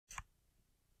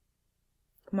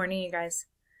Good morning, you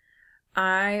guys.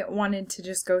 I wanted to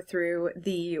just go through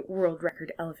the world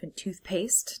record elephant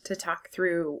toothpaste to talk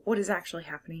through what is actually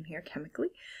happening here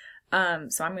chemically.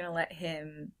 So I'm going to let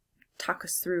him talk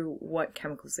us through what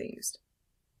chemicals they used.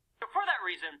 So for that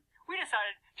reason, we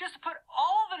decided just to put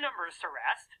all the numbers to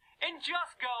rest and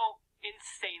just go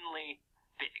insanely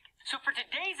big. So for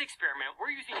today's experiment,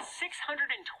 we're using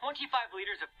 625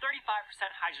 liters of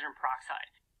 35% hydrogen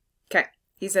peroxide. Okay.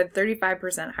 He said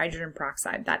 35% hydrogen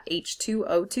peroxide, that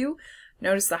H2O2.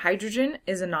 Notice the hydrogen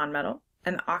is a nonmetal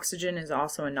and the oxygen is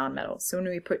also a nonmetal. So when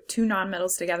we put two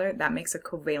nonmetals together, that makes a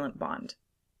covalent bond.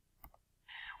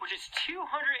 Which is 245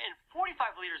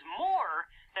 liters more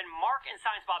than Mark and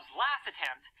Science Bob's last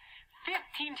attempt,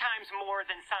 15 times more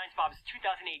than Science Bob's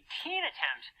 2018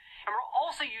 attempt, and we're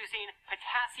also using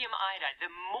potassium iodide,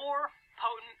 the more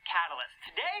potent catalyst.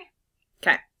 Today,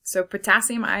 Okay, so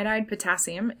potassium iodide,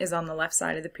 potassium is on the left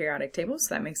side of the periodic table,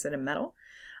 so that makes it a metal.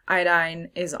 Iodine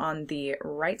is on the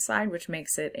right side, which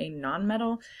makes it a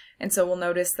nonmetal. And so we'll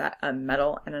notice that a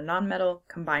metal and a nonmetal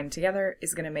combined together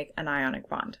is going to make an ionic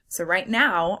bond. So right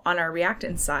now, on our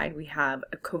reactant side, we have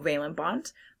a covalent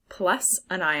bond plus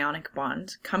an ionic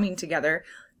bond coming together,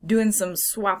 doing some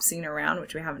swapsing around,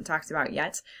 which we haven't talked about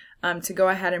yet, to go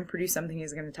ahead and produce something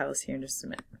he's going to tell us here in just a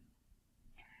minute.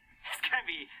 it's going to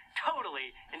be totally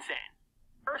insane.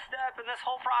 First step in this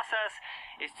whole process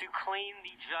is to clean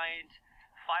the giant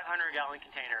 500-gallon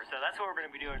container. So that's what we're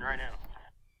going to be doing right now.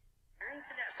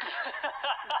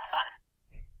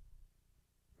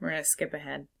 We're going to skip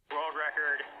ahead. World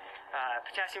record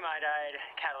potassium iodide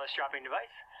catalyst dropping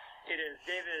device. It is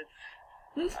David's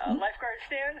lifeguard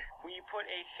stand. We put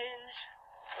a hinge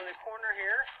on the corner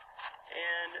here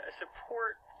and a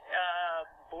support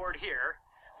board here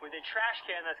with a trash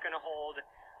can that's going to hold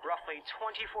roughly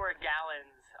 24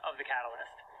 gallons of the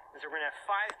catalyst. And so we're going to have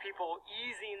 5 people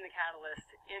easing the catalyst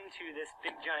into this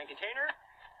big giant container.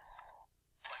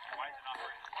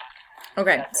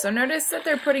 Okay, so notice that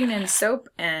they're putting in soap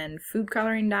and food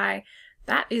coloring dye.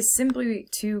 That is simply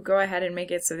to go ahead and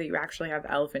make it so that you actually have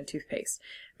elephant toothpaste.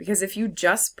 Because if you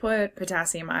just put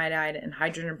potassium iodide and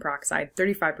hydrogen peroxide,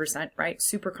 35%, right,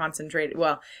 super concentrated.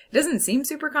 Well, it doesn't seem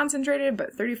super concentrated,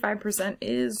 but 35%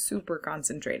 is super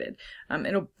concentrated.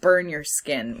 It'll burn your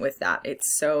skin with that.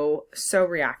 It's so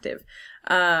reactive.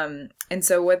 And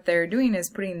so what they're doing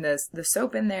is putting the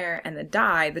soap in there and the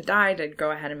dye to go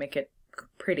ahead and make it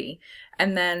pretty.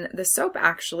 And then the soap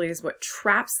actually is what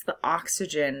traps the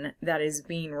oxygen that is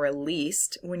being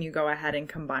released when you go ahead and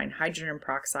combine hydrogen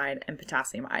peroxide and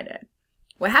potassium iodide.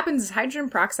 What happens is hydrogen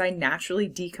peroxide naturally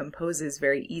decomposes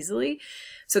very easily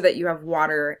so that you have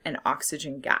water and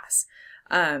oxygen gas.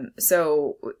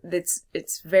 So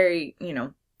it's very,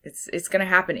 it's going to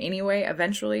happen anyway,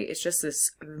 eventually. It's just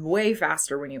this way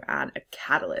faster when you add a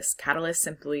catalyst. Catalysts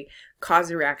simply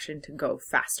cause a reaction to go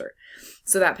faster.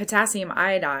 So that potassium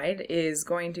iodide is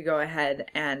going to go ahead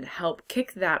and help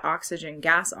kick that oxygen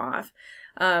gas off,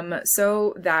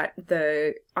 so that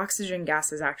the oxygen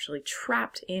gas is actually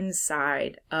trapped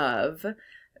inside of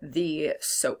the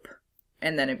soap.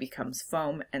 And then it becomes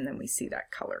foam, and then we see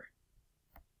that color.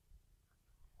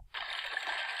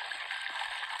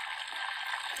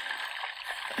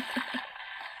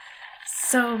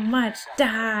 So much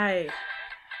dye.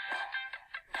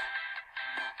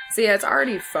 See, it's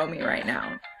already foamy right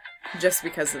now, just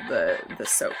because of the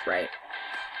soap, right?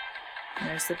 And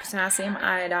there's the potassium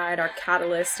iodide, our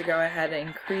catalyst, to go ahead and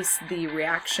increase the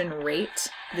reaction rate,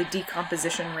 the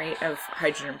decomposition rate of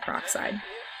hydrogen peroxide.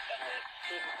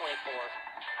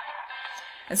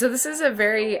 And so this is a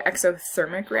very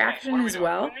exothermic reaction as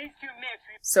well.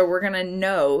 So we're going to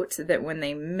note that when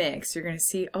they mix, you're going to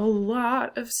see a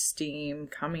lot of steam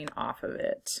coming off of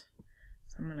it.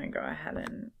 So I'm going to go ahead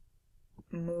and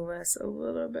move us a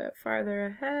little bit farther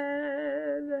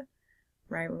ahead.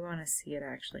 Right, we want to see it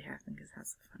actually happen because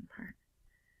that's the fun part.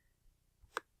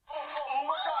 Oh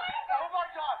my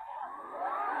God!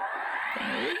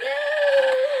 There it is!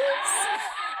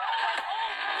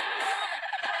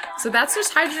 So that's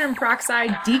just hydrogen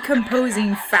peroxide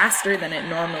decomposing faster than it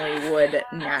normally would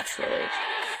naturally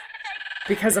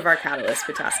because of our catalyst,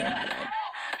 potassium iodide.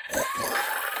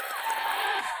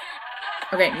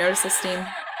 Okay, notice the steam.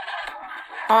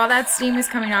 All that steam is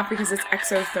coming off because it's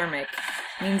exothermic.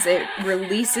 It means it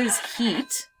releases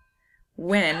heat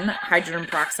when hydrogen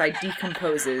peroxide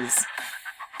decomposes.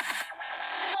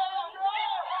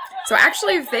 So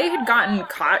actually, if they had gotten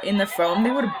caught in the foam,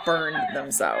 they would have burned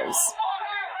themselves.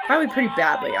 Probably pretty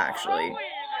badly, actually.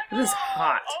 This is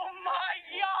hot. Oh my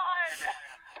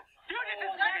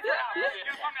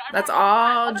God! That's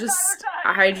all just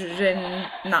a hydrogen,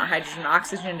 not hydrogen,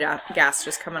 oxygen gas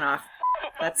just coming off.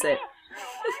 That's it.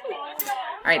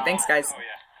 Alright, thanks guys. Oh,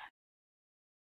 yeah.